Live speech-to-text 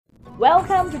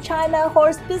Welcome to China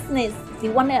Horse Business, the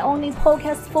one and only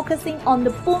podcast focusing on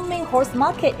the booming horse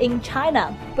market in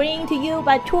China. Bringing to you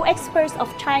by two experts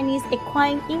of Chinese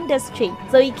equine industry,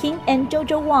 Zoe King and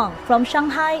Jojo Wang from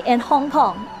Shanghai and Hong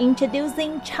Kong,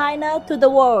 introducing China to the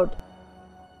world.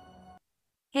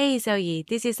 Hey Zoe,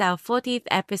 this is our 40th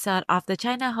episode of the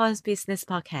China Horse Business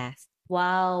Podcast.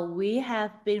 Wow, we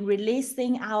have been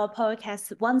releasing our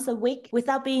podcast once a week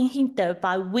without being hindered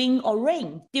by wind or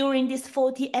rain. During these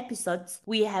 40 episodes,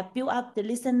 we have built up the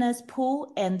listeners'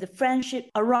 pool and the friendship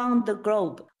around the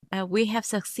globe. We have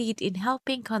succeeded in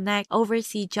helping connect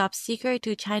overseas job seekers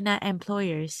to China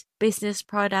employers, business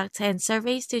products and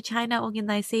surveys to China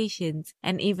organizations,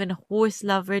 and even horse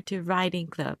lovers to riding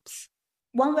clubs.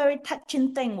 One very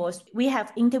touching thing was we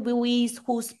have interviewees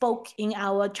who spoke in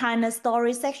our China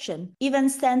story section, even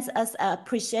sent us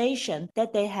appreciation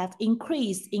that they have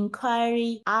increased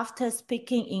inquiry after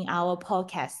speaking in our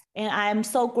podcast. And I am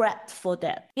so grateful for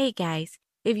that. Hey guys,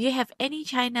 if you have any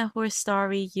China horse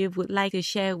story you would like to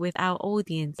share with our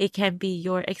audience, it can be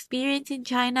your experience in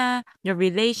China, your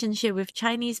relationship with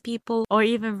Chinese people, or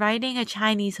even riding a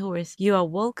Chinese horse. You are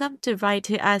welcome to write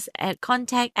to us at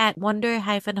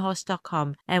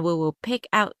contact@wonder-horse.com and we will pick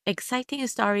out exciting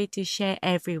story to share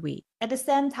every week. At the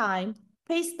same time,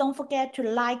 please don't forget to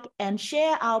like and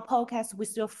share our podcast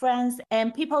with your friends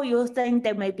and people you think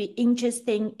that may be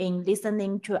interested in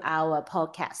listening to our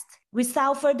podcast.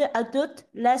 Without further ado,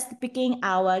 let's begin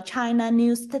our China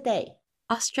news today.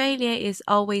 Australia is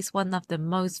always one of the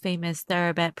most famous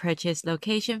thoroughbred purchase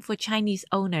locations for Chinese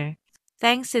owners.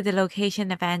 Thanks to the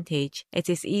location advantage, it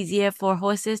is easier for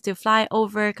horses to fly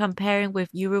over comparing with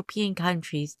European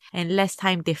countries and less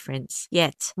time difference.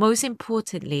 Yet, most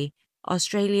importantly,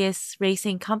 Australia's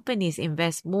racing companies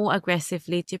invest more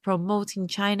aggressively to promoting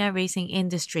China racing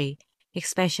industry,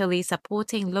 especially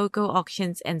supporting local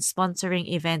auctions and sponsoring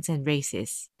events and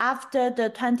races. After the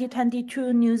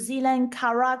 2022 New Zealand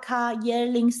Karaka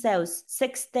yearling sales,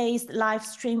 6 days live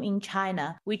stream in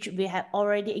China, which we have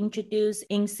already introduced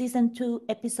in Season 2,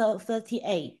 Episode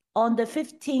 38. On the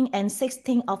 15th and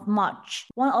 16th of March,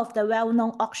 one of the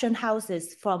well-known auction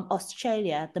houses from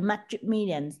Australia, the Magic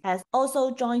Millions, has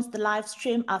also joined the live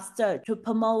stream after to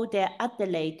promote their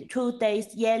Adelaide 2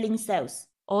 days yearling sales.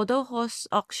 Although horse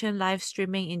auction live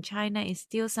streaming in China is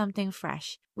still something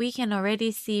fresh, we can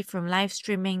already see from live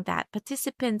streaming that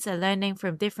participants are learning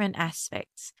from different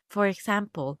aspects. For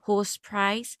example, horse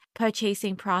price,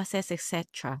 purchasing process,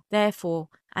 etc. Therefore,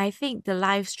 I think the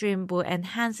live stream will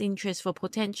enhance interest for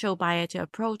potential buyers to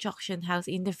approach auction house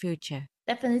in the future.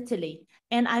 Definitely.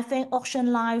 And I think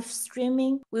auction live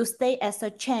streaming will stay as a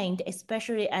trend,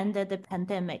 especially under the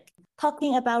pandemic.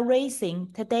 Talking about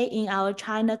racing, today in our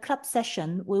China Club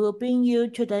session, we will bring you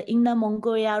to the Inner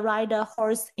Mongolia Rider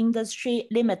Horse Industry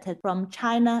Limited from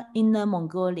China, Inner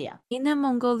Mongolia. Inner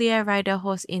Mongolia Rider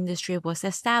Horse Industry was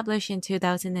established in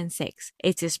 2006.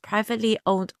 It is a privately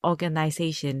owned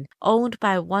organization, owned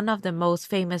by one of the most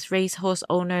famous racehorse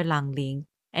owner Lang Ling.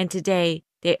 And today,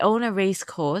 they own a race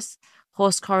course,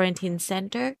 horse quarantine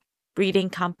center, breeding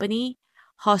company,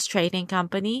 horse trading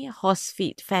company, horse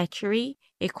feed factory,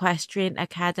 equestrian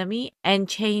academy, and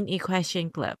chain equestrian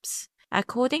clubs.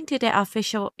 According to their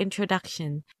official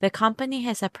introduction, the company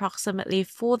has approximately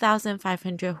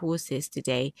 4,500 horses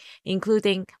today,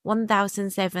 including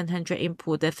 1,700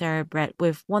 imported thoroughbred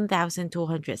with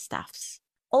 1,200 staffs.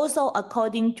 Also,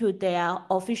 according to their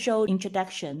official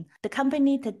introduction, the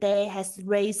company today has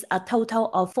raised a total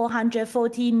of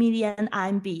 440 million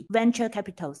RMB venture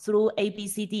capital through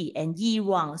ABCD and E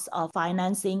rounds of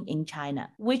financing in China,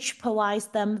 which provides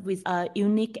them with a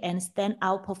unique and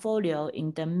standout portfolio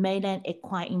in the mainland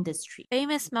equine industry.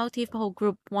 Famous multiple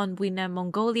Group 1 winner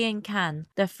Mongolian Khan,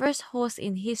 the first horse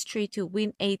in history to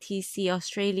win ATC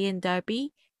Australian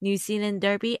Derby, New Zealand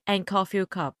Derby and Caulfield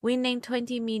Cup, winning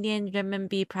 20 million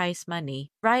renminbi prize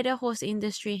money. Rider horse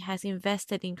industry has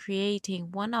invested in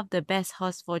creating one of the best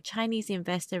horses for Chinese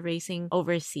investor racing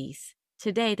overseas.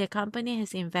 Today, the company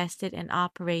has invested and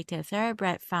operated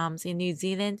thoroughbred farms in New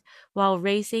Zealand while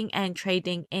racing and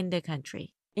trading in the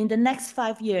country. In the next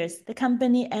 5 years, the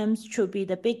company aims to be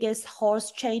the biggest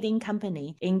horse trading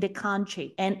company in the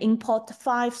country and import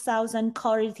 5,000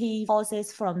 quality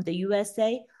horses from the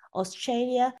USA,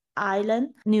 Australia,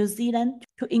 Ireland, New Zealand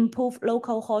to improve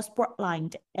local horse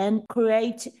bloodline and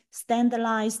create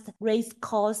standardized race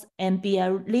course and be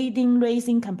a leading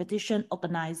racing competition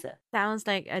organizer. Sounds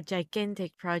like a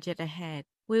gigantic project ahead.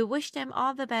 We wish them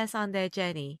all the best on their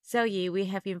journey. Zoe, we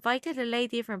have invited a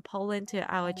lady from Poland to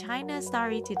our China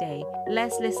story today.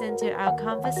 Let's listen to our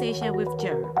conversation with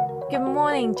Joe. Good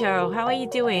morning, Joe. How are you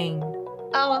doing?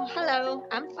 Oh, hello.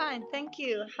 I'm fine. Thank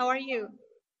you. How are you?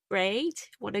 Great.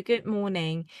 What a good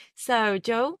morning. So,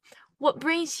 Joe, what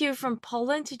brings you from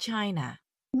Poland to China?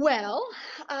 Well,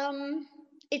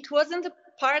 it wasn't a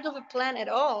part of a plan at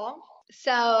all.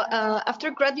 So,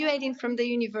 after graduating from the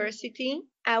university,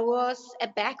 I was a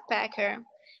backpacker.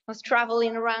 I was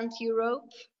traveling around Europe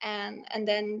and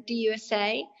then the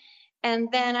USA.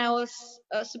 And then I was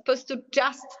supposed to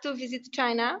just to visit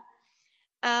China.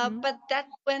 But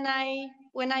that's when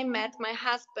I met my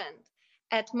husband.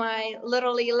 At my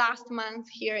literally last month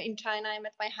here in China, I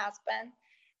met my husband,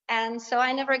 and so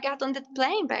I never got on that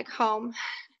plane back home.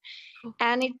 Cool.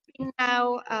 And it's been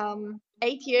now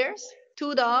 8 years,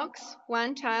 2 dogs,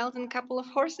 one child, and a couple of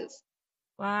horses.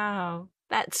 Wow,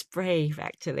 that's brave,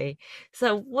 actually.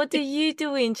 So, what do you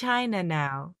do in China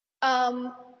now?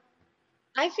 Um,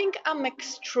 I think I'm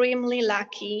extremely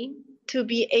lucky to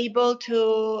be able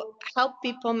to help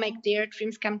people make their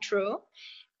dreams come true.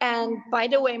 And by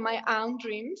the way, my own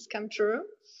dreams come true,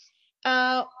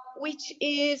 which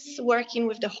is working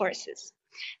with the horses.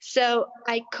 So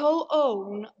I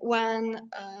co-own one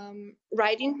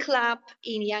riding club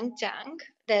in Yangjiang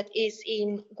that is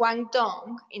in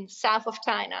Guangdong, in south of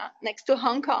China, next to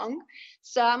Hong Kong.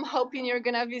 So I'm hoping you're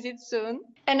gonna visit soon.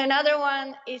 And another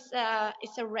one is a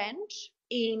ranch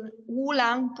in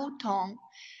Wulang Putong,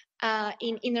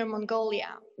 in Inner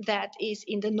Mongolia, that is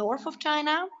in the north of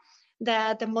China,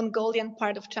 the Mongolian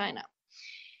part of China.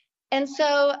 And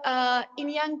so in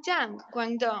Yangjiang,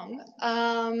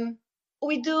 Guangdong,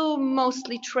 we do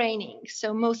mostly training.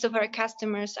 So most of our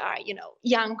customers are,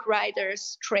 young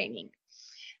riders training.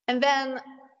 And then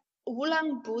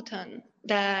Ulaanbaatar,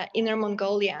 the Inner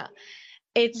Mongolia,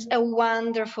 it's a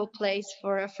wonderful place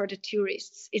for the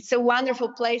tourists. It's a wonderful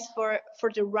place for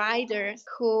the riders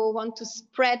who want to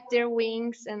spread their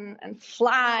wings and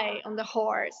fly on the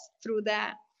horse through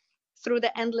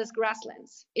the endless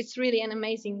grasslands. It's really an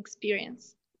amazing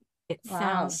experience. It Wow.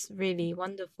 sounds really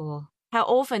wonderful. How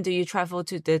often do you travel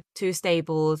to the two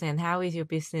stables, and how is your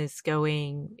business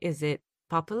going? Is it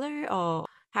popular, or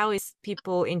how is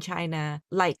people in China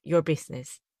like your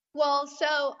business? Well,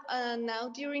 so now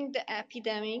during the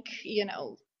epidemic,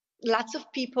 lots of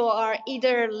people are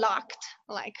either locked,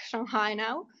 like Shanghai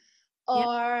now,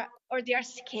 Yep. or they are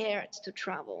scared to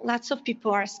travel. Lots of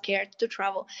people are scared to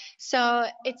travel. So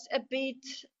it's a bit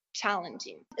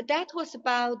challenging. That was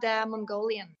about the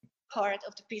Mongolian part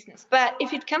of the business. But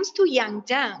if it comes to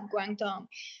Yangjiang, Guangdong,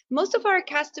 most of our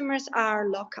customers are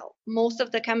local. Most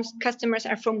of the customers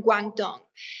are from Guangdong.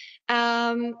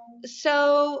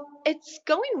 So it's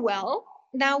going well.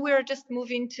 Now we're just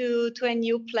moving to a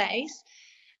new place.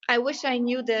 I wish I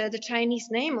knew the Chinese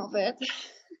name of it,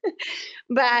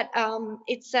 but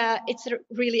it's a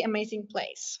really amazing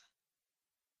place.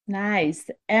 Nice.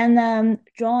 And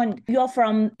John, you're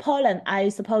from Poland. I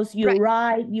suppose you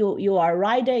are a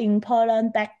rider in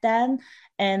Poland back then,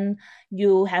 and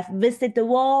you have visited the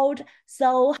world.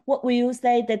 So what will you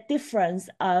say the difference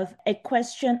of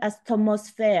equestrian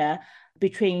atmosphere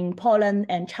between Poland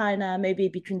and China, maybe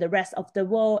between the rest of the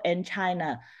world and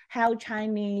China? How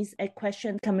Chinese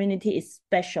equestrian community is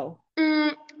special?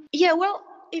 Yeah, well,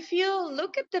 if you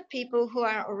look at the people who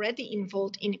are already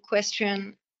involved in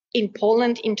equestrian in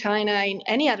Poland, in China, in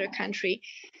any other country,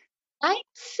 I'd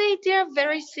say they're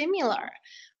very similar,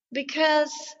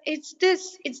 because it's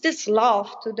this love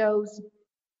to those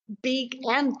big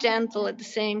and gentle at the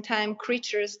same time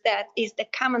creatures that is the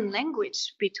common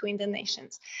language between the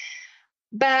nations.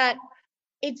 But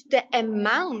it's the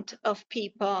amount of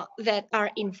people that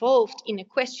are involved in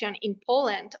equestrian in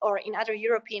Poland or in other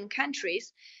European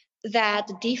countries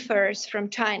that differs from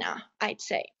China, I'd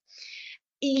say.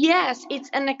 Yes, it's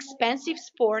an expensive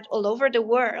sport all over the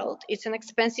world. It's an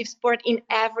expensive sport in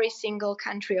every single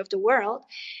country of the world,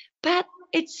 but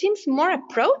it seems more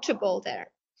approachable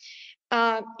there.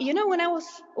 When I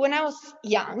was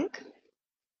young,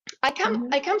 I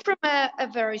come from a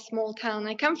very small town.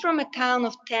 I come from a town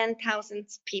of 10,000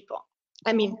 people.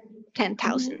 I mean,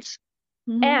 10,000,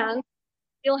 and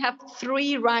still have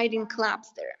 3 riding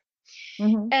clubs there.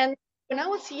 And when I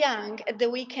was young, at the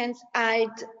weekends,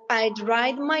 I'd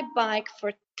ride my bike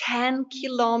for 10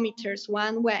 kilometers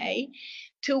one way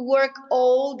to work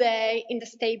all day in the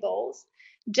stables,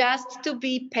 just to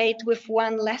be paid with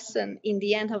one lesson in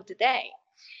the end of the day.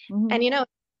 And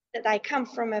that I come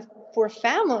from a poor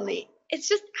family, it's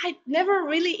just I never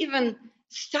really even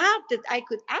thought that I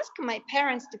could ask my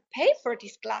parents to pay for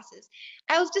these classes.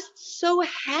 I was just so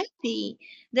happy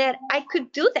that I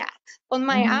could do that on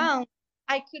my own.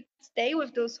 I could stay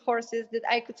with those horses, that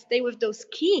I could stay with those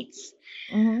kids.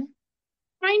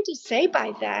 Trying to say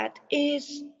by that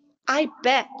is, I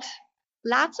bet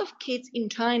lots of kids in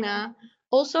China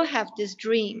also have this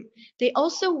dream. They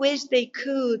also wish they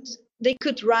could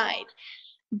ride.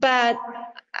 But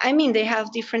I mean, they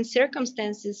have different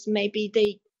circumstances. Maybe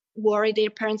they worry their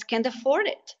parents can't afford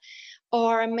it,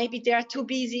 or maybe they are too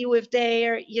busy with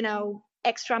their,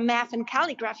 extra math and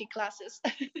calligraphy classes.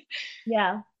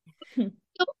 Yeah.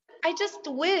 So I just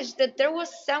wish that there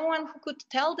was someone who could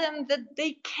tell them that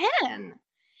they can,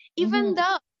 even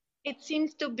though it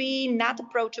seems to be not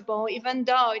approachable, even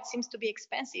though it seems to be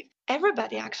expensive.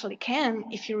 Everybody actually can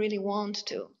if you really want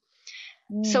to.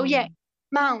 So yeah,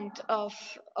 amount of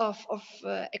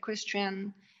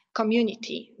equestrian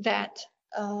community that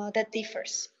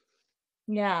differs.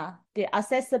 Yeah, the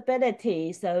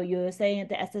accessibility. So you're saying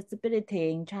the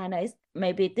accessibility in China is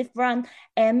maybe different,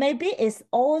 and maybe it's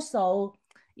also,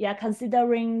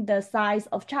 considering the size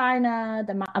of China,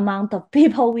 the amount of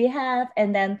people we have,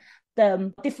 and then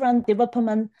the different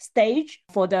development stage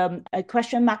for the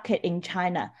equestrian market in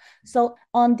China. So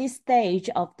on this stage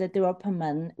of the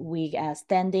development, we are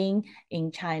standing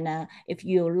in China. If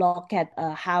you look at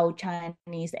how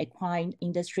Chinese equine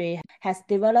industry has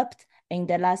developed in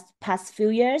the past few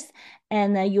years,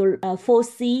 and you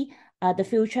foresee the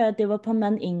future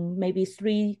development in maybe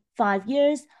 3-5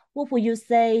 years, what would you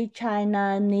say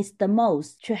China needs the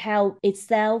most to help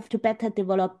itself to better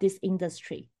develop this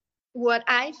industry? What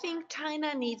I think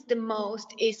China needs the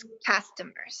most is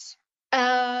customers.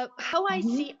 How I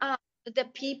see the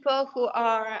people who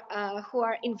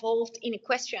are involved in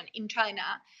equestrian in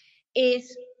China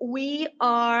is we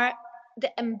are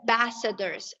the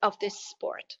ambassadors of this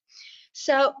sport.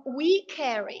 So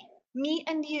me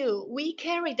and you, we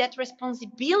carry that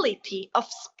responsibility of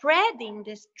spreading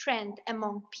this trend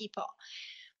among people.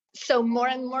 So more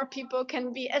and more people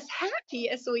can be as happy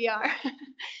as we are.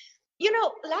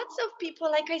 Lots of people,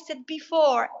 like I said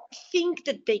before, think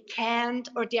that they can't,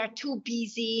 or they are too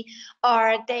busy,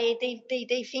 or they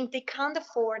think they can't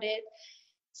afford it.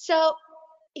 So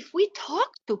if we talk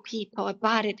to people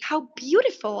about it, how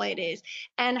beautiful it is,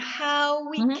 and how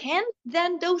we can,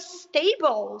 then those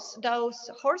stables, those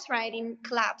horse riding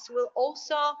clubs will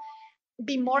also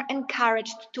be more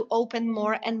encouraged to open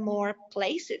more and more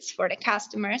places for the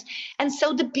customers. And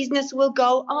so the business will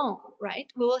go on, right?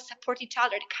 We will support each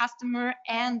other, the customer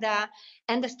and the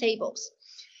stables.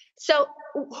 So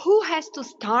who has to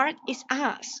start is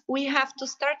us. We have to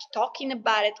start talking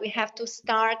about it. We have to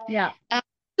start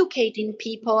educating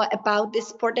people about this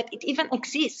sport, that it even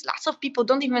exists. Lots of people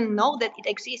don't even know that it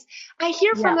exists. I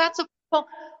hear from lots of people,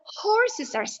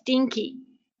 horses are stinky.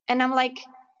 And I'm like,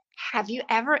 have you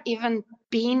ever even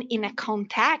been in a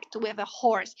contact with a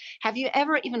horse? Have you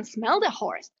ever even smelled a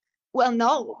horse? Well,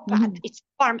 no, but it's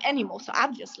a farm animal, so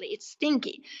obviously it's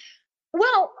stinky.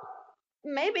 Well,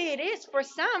 maybe it is for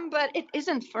some, but it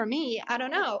isn't for me. I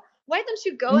don't know. Why don't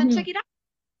you go and check it out?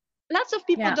 Lots of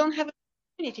people don't have an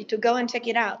opportunity to go and check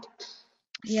it out.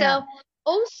 So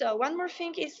also, one more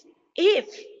thing is, if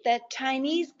the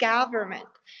Chinese government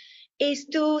is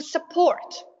to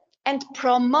support and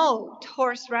promote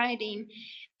horse riding,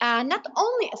 not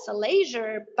only as a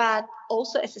leisure, but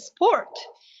also as a sport,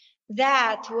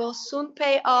 that will soon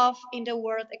pay off in the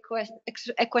World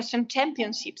Equestrian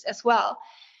Championships as well,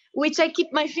 which I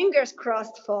keep my fingers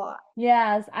crossed for.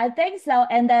 Yes, I think so.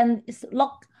 And then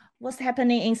look what's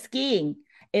happening in skiing.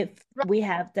 If we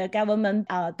have the government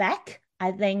back,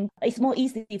 I think it's more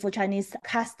easy for Chinese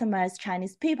customers,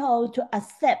 Chinese people to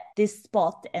accept this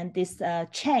sport and this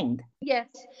trend. Yes.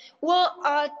 Well,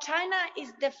 China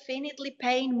is definitely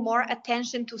paying more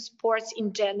attention to sports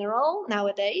in general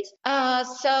nowadays.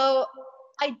 So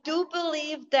I do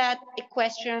believe that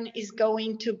equestrian is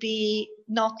going to be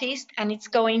noticed, and it's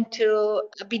going to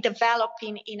be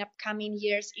developing in upcoming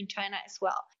years in China as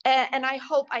well. And I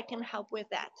hope I can help with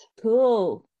that.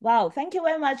 Cool. Wow. Thank you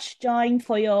very much, Joy,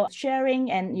 for your sharing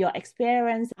and your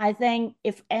experience. I think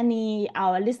if any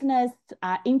our listeners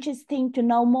are interested to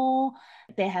know more,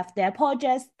 they have their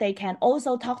projects, they can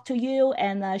also talk to you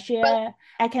and share.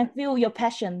 I can feel your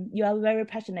passion. You are very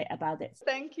passionate about this.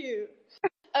 Thank you.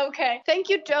 Okay. Thank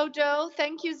you, Jojo.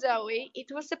 Thank you, Zoe.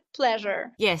 It was a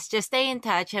pleasure. Yes, just stay in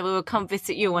touch and we will come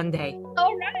visit you one day.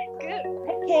 All right, good.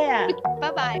 Take care.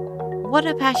 Bye-bye. What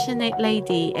a passionate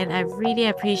lady, and I really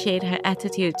appreciate her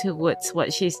attitude towards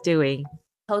what she's doing.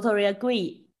 Totally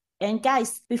agree. And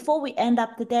guys, before we end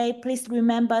up the day, please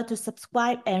remember to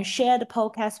subscribe and share the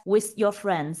podcast with your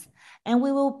friends. And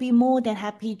we will be more than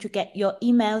happy to get your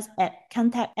emails at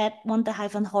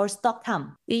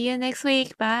contact@wonder-horse.com. See you next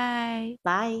week. Bye.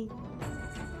 Bye.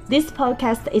 This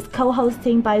podcast is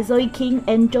co-hosted by Zoe King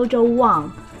and Jojo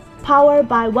Wang. Powered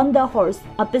by Wonder Horse,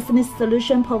 a business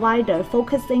solution provider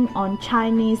focusing on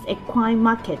Chinese equine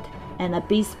market and a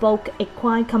bespoke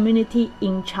equine community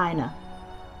in China.